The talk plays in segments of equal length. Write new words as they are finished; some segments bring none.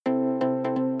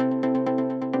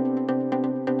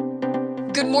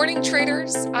Good morning,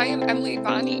 traders. I am Emily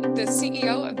Vani, the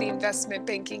CEO of the Investment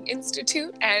Banking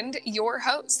Institute and your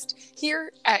host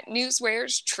here at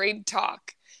Newsware's Trade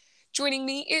Talk. Joining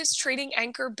me is trading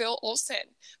anchor Bill Olson,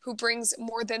 who brings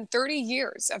more than 30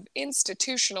 years of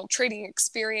institutional trading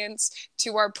experience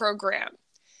to our program.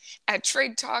 At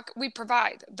Trade Talk, we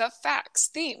provide the facts,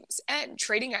 themes, and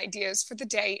trading ideas for the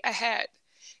day ahead.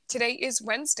 Today is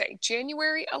Wednesday,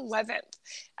 January 11th.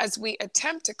 As we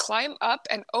attempt to climb up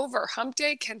and over Hump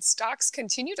Day, can stocks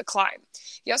continue to climb?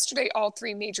 Yesterday, all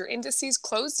three major indices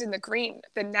closed in the green.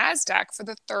 The NASDAQ for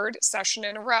the third session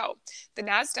in a row. The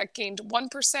NASDAQ gained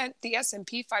 1%, the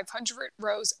S&P 500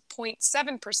 rose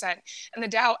 0.7%, and the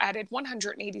Dow added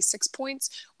 186 points,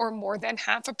 or more than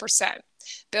 0.5%.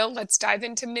 Bill, let's dive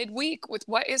into midweek with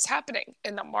what is happening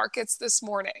in the markets this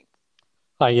morning.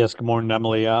 Hi, yes, good morning,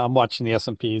 Emily. I'm watching the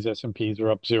S&Ps. S&Ps are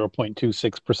up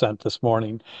 0.26% this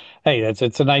morning. Hey,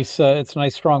 it's a nice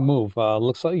strong move.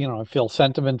 Looks like, I feel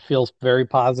sentiment feels very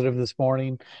positive this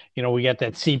morning. We got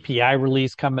that CPI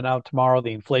release coming out tomorrow,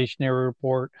 the inflationary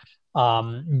report.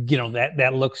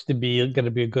 That looks to be going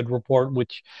to be a good report,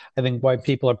 which I think why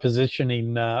people are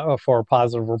positioning for a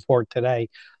positive report today.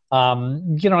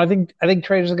 I think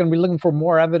traders are going to be looking for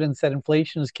more evidence that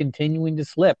inflation is continuing to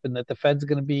slip and that the Fed's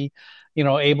going to be,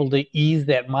 able to ease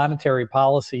that monetary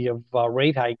policy of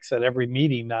rate hikes at every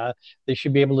meeting. They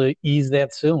should be able to ease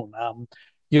that soon.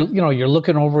 You're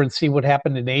looking over and see what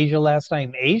happened in Asia last night.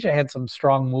 And Asia had some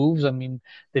strong moves. I mean,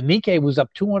 the Nikkei was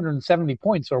up 270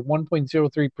 points or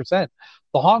 1.03%.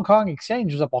 The Hong Kong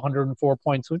Exchange was up 104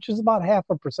 points, which is about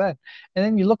 0.5%. And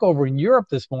then you look over in Europe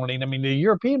this morning. I mean, the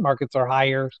European markets are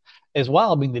higher as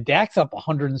well. I mean, the DAX up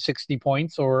 160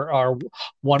 points or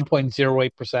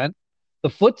 1.08%. The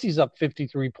FTSE's up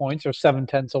 53 points or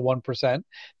 0.7%.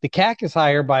 The CAC is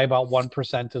higher by about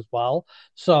 1% as well.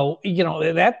 So,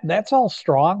 that's all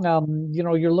strong.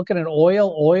 You're looking at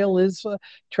oil. Oil is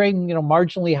trading,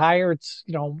 marginally higher.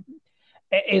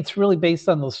 It's really based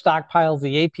on those stockpiles.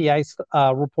 The API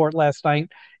report last night,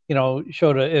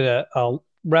 showed a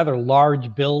rather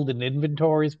large build in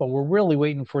inventories, but we're really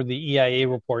waiting for the EIA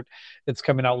report that's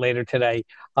coming out later today.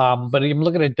 But I'm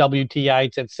looking at WTI,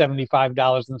 it's at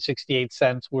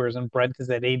 $75.68, whereas in Brent is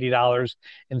at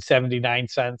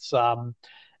 $80.79.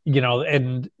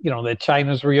 That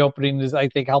China's reopening is, I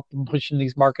think, helping pushing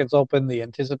these markets open. The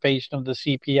anticipation of the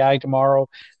CPI tomorrow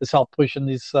has helped pushing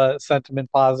these sentiment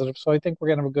positive. So I think we're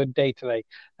going to have a good day today,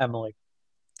 Emily.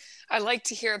 I like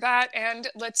to hear that. And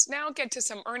let's now get to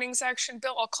some earnings action.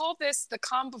 Bill, I'll call this the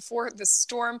calm before the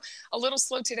storm. A little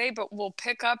slow today, but we'll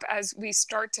pick up as we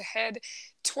start to head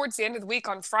towards the end of the week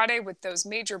on Friday with those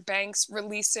major banks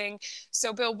releasing.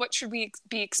 So, Bill, what should we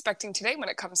be expecting today when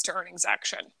it comes to earnings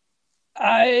action?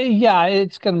 Yeah,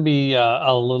 it's going to be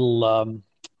a little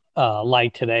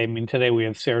light today. I mean, today we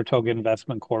have Saratoga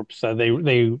Investment Corp. So they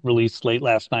released late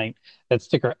last night. That's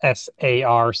ticker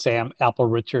SAR, Sam Apple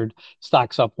Richard.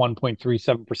 Stocks up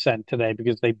 1.37% today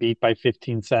because they beat by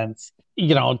 15 cents.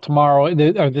 Tomorrow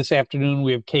or this afternoon,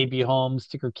 we have KB Homes,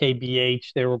 ticker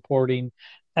KBH. They're reporting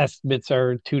estimates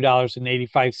are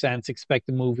 $2.85.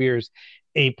 Expected move here is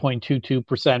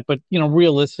 8.22%. But,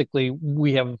 realistically,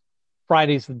 we have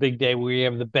Friday's the big day. We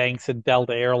have the banks and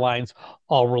Delta Airlines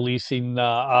all releasing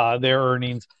their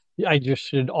earnings. I just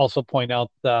should also point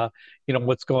out,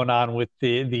 what's going on with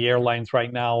the airlines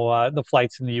right now. The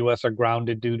flights in the U.S. are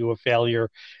grounded due to a failure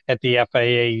at the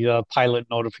FAA pilot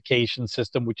notification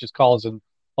system, which is causing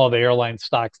all the airline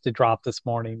stocks to drop this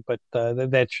morning. But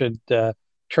that should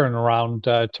turn around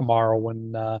tomorrow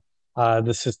when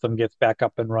the system gets back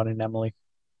up and running, Emily.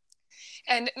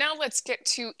 And now let's get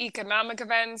to economic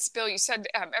events. Bill, you said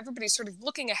everybody's sort of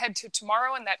looking ahead to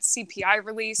tomorrow and that CPI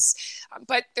release,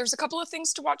 but there's a couple of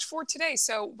things to watch for today.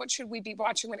 So what should we be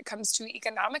watching when it comes to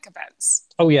economic events?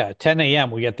 Oh yeah, 10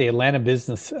 a.m. We get the Atlanta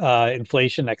Business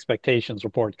Inflation Expectations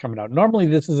report coming out. Normally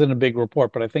this isn't a big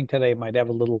report, but I think today might have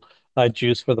a little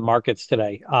juice for the markets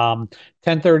today.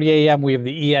 10:30 a.m. we have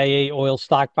the EIA oil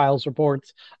stockpiles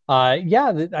reports.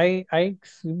 Yeah,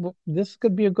 this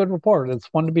could be a good report. It's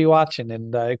one to be watching,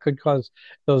 and it could cause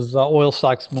those oil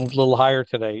stocks move a little higher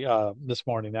today, this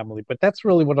morning, Emily. But that's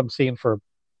really what I'm seeing for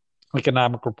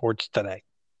economic reports today.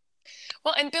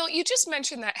 Well, and Bill, you just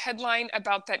mentioned that headline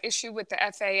about that issue with the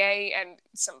FAA and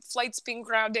some flights being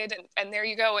grounded. And there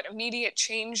you go, an immediate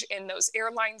change in those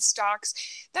airline stocks.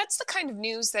 That's the kind of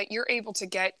news that you're able to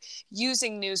get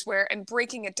using Newsware and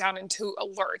breaking it down into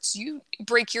alerts. You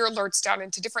break your alerts down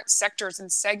into different sectors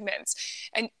and segments.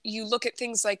 And you look at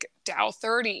things like Dow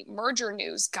 30, merger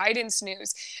news, guidance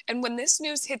news. And when this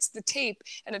news hits the tape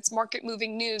and it's market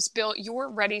moving news, Bill, you're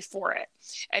ready for it.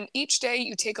 And each day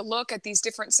you take a look at these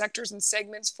different sectors and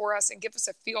segments for us and give us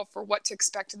a feel for what to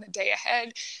expect in the day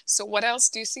ahead. So what else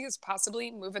do you see is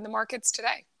possibly moving the markets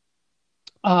today?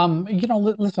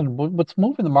 Listen, what's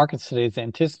moving the markets today is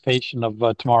anticipation of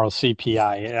tomorrow's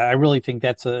CPI. I really think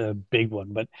that's a big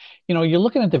one. But you're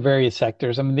looking at the various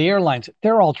sectors. I mean, the airlines,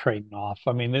 they're all trading off.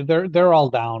 I mean, they're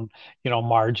all down,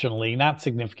 marginally, not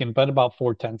significant, but about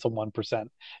 0.4%,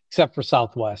 except for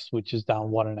Southwest, which is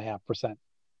down 1.5%.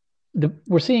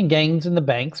 We're seeing gains in the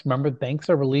banks. Remember, banks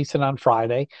are releasing on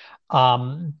Friday.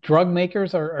 Drug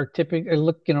makers are typically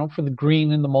look, for the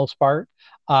green in the most part.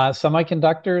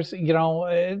 Semiconductors,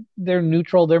 they're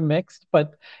neutral, they're mixed,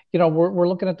 but we're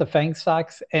looking at the FANG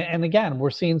stocks, and again, we're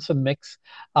seeing some mixed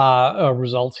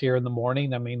results here in the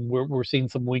morning. I mean, we're seeing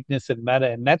some weakness in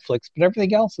Meta and Netflix, but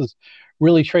everything else is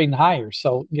really trading higher.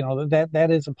 So that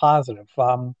is a positive.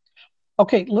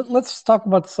 Okay, let's talk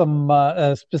about some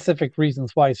specific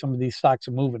reasons why some of these stocks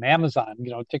are moving. Amazon,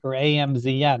 ticker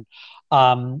AMZN.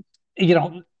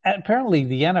 Apparently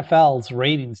the NFL's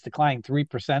ratings declined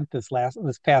 3% this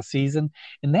past season,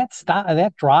 and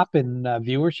that drop in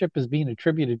viewership is being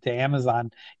attributed to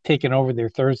Amazon taking over their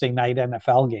Thursday night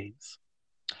NFL games.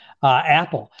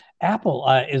 Apple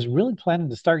is really planning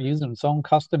to start using its own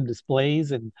custom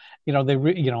displays, and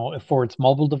for its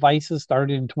mobile devices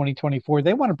started in 2024.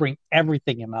 They want to bring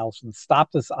everything in house and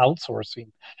stop this outsourcing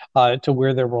to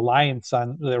where they're reliant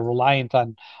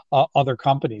on other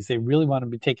companies. They really want to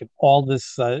be taking all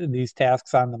these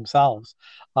tasks on themselves.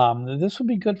 This would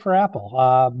be good for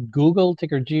Apple. Google,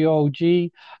 ticker GOG.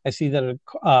 I see that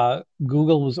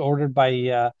Google was ordered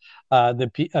by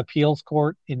the appeals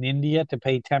court in India to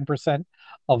pay 10%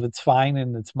 of its fine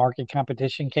in its market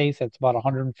competition case. That's about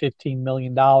 $115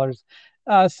 million.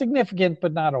 Significant,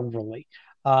 but not overly.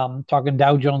 Talking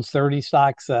Dow Jones 30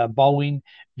 stocks, Boeing,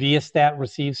 Viasat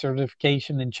received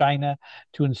certification in China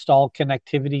to install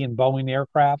connectivity in Boeing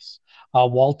aircrafts.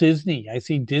 Walt Disney, I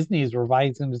see Disney is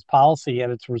revising its policy at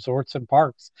its resorts and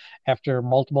parks after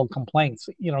multiple complaints.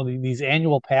 These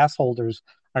annual pass holders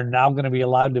are now going to be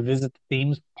allowed to visit the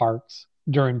theme parks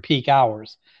during peak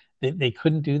hours. They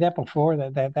couldn't do that before.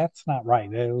 That's not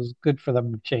right. It was good for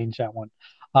them to change that one.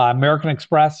 American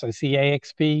Express, I see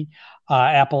AXP,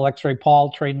 Apple X-Ray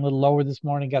Paul trading a little lower this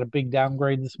morning, got a big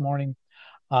downgrade this morning.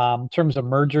 In terms of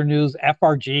merger news,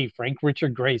 FRG, Frank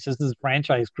Richard Grace, this is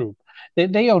Franchise Group.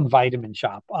 They own Vitamin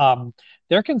Shop.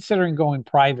 They're considering going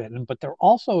private, but they're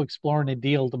also exploring a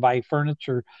deal to buy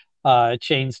furniture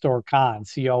chain store CONN,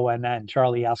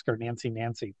 Charlie Oscar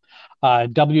Nancy.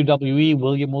 WWE,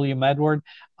 William Edward.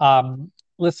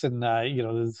 Listen,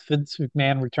 Vince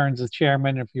McMahon returns as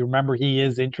chairman. If you remember, he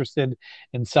is interested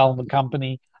in selling the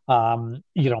company.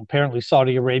 Apparently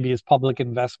Saudi Arabia's public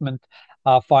investment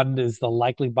fund is the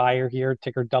likely buyer here,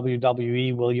 ticker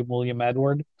WWE, William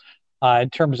Edward.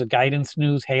 In terms of guidance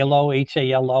news, Halo,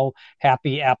 HALO,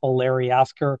 Happy Apple, Larry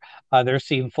Oscar, they're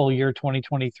seeing full year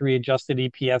 2023 adjusted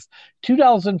EPS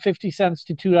 $2.50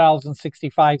 to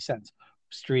 $2.65.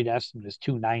 Street estimate is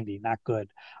 290, not good.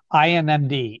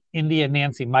 INMD, India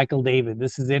Nancy, Michael David,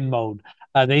 this is in mode.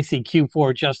 They see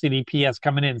Q4 adjusted EPS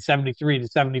coming in 73 to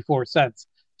 74 cents.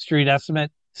 Street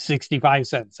estimate 65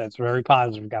 cents. That's very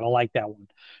positive. Got to like that one.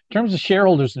 In terms of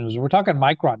shareholders news, we're talking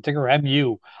Micron, ticker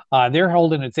MU. They're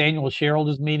holding its annual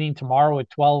shareholders meeting tomorrow at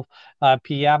 12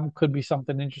 p.m. Could be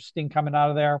something interesting coming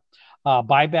out of there.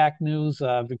 Buyback news,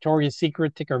 Victoria's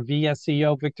Secret, ticker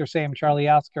VSCO, Victor Sam Charlie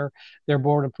Oscar. Their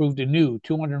board approved a new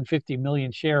 250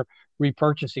 million share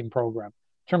repurchasing program.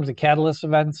 In terms of catalyst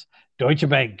events, Deutsche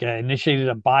Bank initiated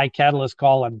a buy catalyst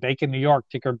call on Bank of New York,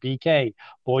 ticker BK,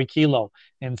 Boy Kilo,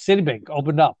 and Citibank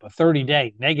opened up a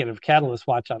 30-day negative catalyst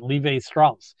watch on Levi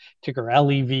Strauss, ticker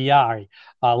LEVI,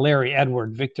 Larry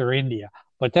Edward, Victor India.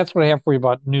 But that's what I have for you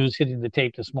about news hitting the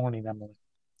tape this morning, Emily.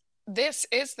 This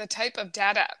is the type of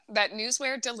data that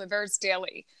Newsware delivers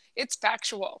daily. It's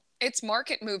factual, it's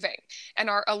market moving, and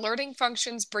our alerting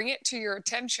functions bring it to your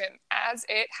attention as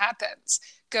it happens.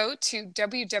 Go to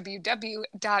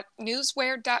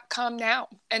www.newsware.com now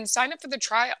and sign up for the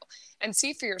trial and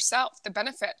see for yourself the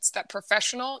benefits that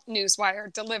professional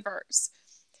Newswire delivers.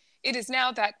 It is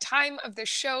now that time of the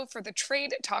show for the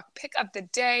Trade Talk Pick of the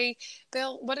Day.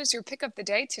 Bill, what is your pick of the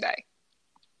day today?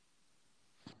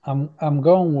 I'm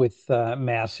going with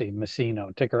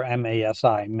Masino, ticker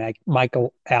MASI,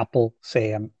 Michael Apple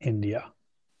Sam India.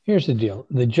 Here's the deal.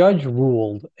 The judge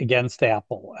ruled against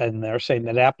Apple, and they're saying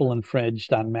that Apple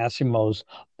infringed on Masimo's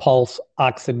pulse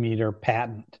oximeter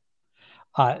patent.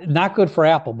 Not good for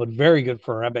Apple, but very good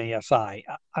for MASI.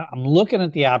 I'm looking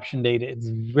at the option data. It's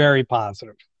very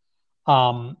positive.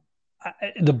 Um,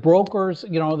 the brokers,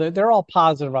 they're all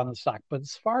positive on the stock, but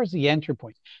as far as the entry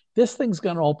point, this thing's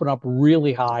going to open up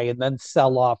really high and then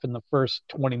sell off in the first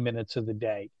 20 minutes of the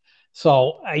day.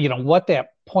 So, what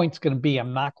that point's going to be,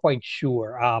 I'm not quite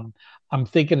sure. I'm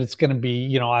thinking it's going to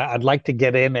be, I'd like to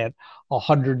get in at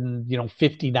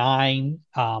 159,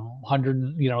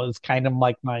 100, it's kind of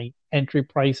like my entry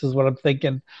price is what I'm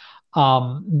thinking.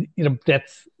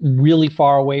 That's really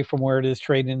far away from where it is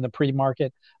trading in the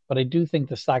pre-market, but I do think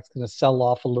the stock's going to sell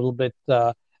off a little bit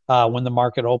when the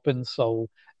market opens. So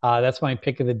that's my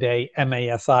pick of the day: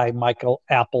 MASI, Michael,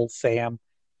 Apple, Sam,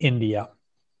 India.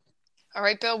 All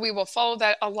right, Bill, we will follow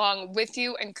that along with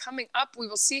you. And coming up, we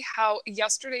will see how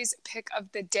yesterday's pick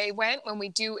of the day went when we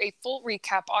do a full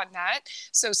recap on that.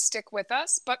 So stick with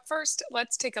us. But first,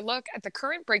 let's take a look at the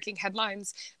current breaking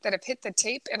headlines that have hit the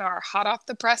tape in our Hot Off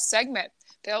the Press segment.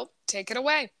 Bill, take it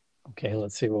away. Okay,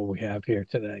 let's see what we have here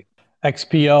today.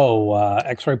 XPO,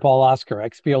 X-Ray Paul Oscar,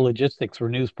 XPO Logistics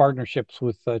renews partnerships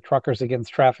with Truckers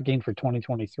Against Trafficking for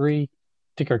 2023.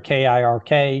 Ticker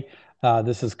KIRK.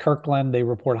 This is Kirkland. They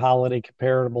report holiday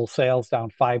comparable sales down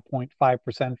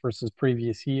 5.5% versus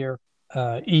previous year.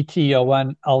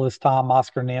 ETON, Elvis Tom,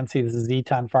 Oscar Nancy. This is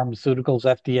Eton Pharmaceuticals.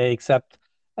 FDA accept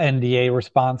NDA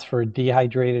response for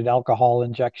dehydrated alcohol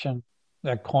injection.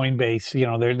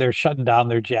 Coinbase, they're shutting down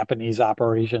their Japanese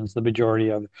operations. The majority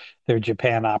of their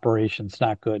Japan operations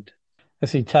not good. I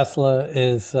see Tesla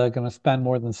is going to spend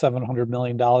more than $700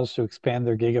 million to expand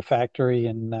their Gigafactory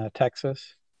in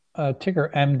Texas. Ticker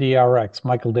MDRX,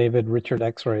 Michael David Richard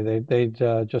X-Ray. They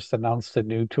just announced a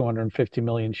new 250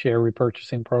 million share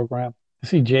repurchasing program. I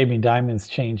see Jamie Dimon's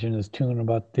changing his tune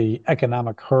about the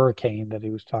economic hurricane that he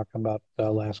was talking about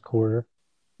last quarter.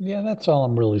 Yeah, that's all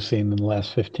I'm really seeing in the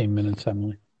last 15 minutes,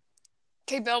 Emily.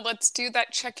 Okay, Bill, let's do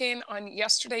that check-in on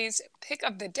yesterday's pick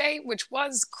of the day, which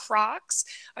was Crocs.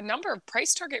 A number of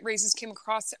price target raises came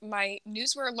across my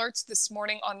Newsware alerts this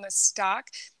morning on the stock.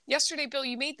 Yesterday, Bill,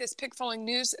 you made this pick following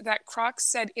news that Crocs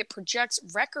said it projects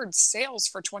record sales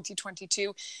for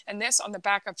 2022, and this on the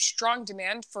back of strong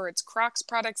demand for its Crocs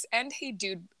products and Hey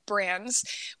Dude brands,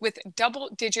 with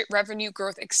double-digit revenue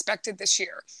growth expected this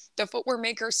year. The footwear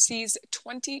maker sees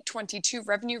 2022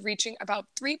 revenue reaching about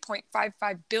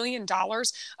 $3.55 billion,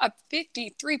 up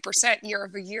 53% year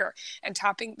over year, and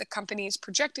topping the company's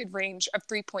projected range of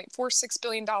 $3.46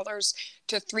 billion to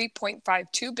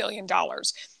 $3.52 billion.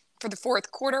 For the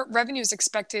fourth quarter, revenue is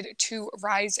expected to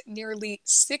rise nearly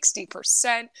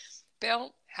 60%.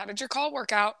 Bill, how did your call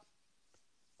work out?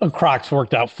 Crocs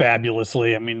worked out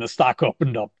fabulously. I mean, the stock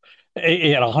opened up at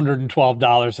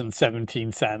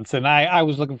 $112.17. And I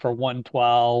was looking for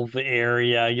 112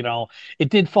 area. It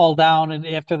did fall down. And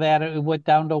after that, it went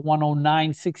down to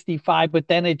 109.65. But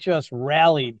then it just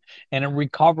rallied and it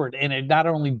recovered. And it not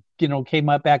only, came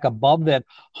up back above that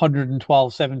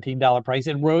 $112.17 price,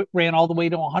 it ran all the way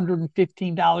to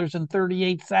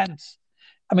 $115.38.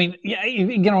 I mean, yeah,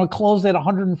 it closed at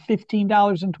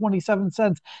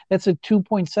 $115.27. That's a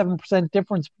 2.7%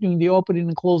 difference between the opening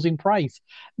and closing price.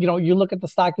 You look at the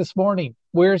stock this morning.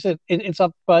 Where is it? It's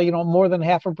up, more than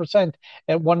 0.5%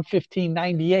 at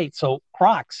 115.98. So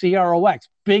Crocs, CROX,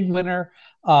 big winner,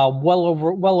 well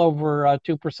over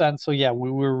 2%. So yeah,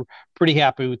 we were pretty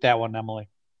happy with that one, Emily.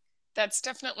 That's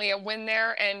definitely a win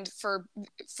there. And for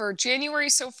January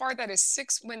so far, that is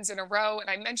 6 wins in a row. And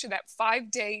I mentioned that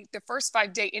the first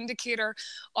 5-day indicator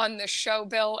on the show,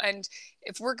 Bill. And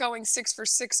if we're going 6 for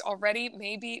 6 already,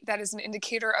 maybe that is an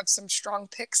indicator of some strong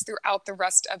picks throughout the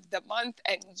rest of the month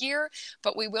and year.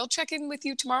 But we will check in with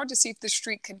you tomorrow to see if the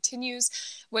streak continues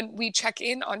when we check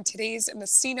in on today's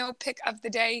Messino pick of the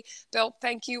day. Bill,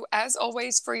 thank you as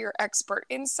always for your expert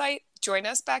insight. Join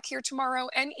us back here tomorrow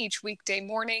and each weekday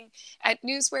morning at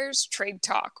Newsware's Trade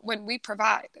Talk, when we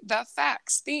provide the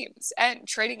facts, themes, and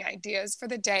trading ideas for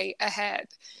the day ahead.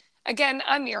 Again,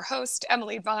 I'm your host,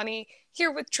 Emily Vani,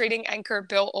 here with trading anchor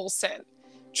Bill Olson.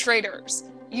 Traders,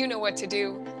 you know what to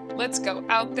do. Let's go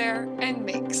out there and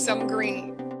make some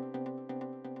green.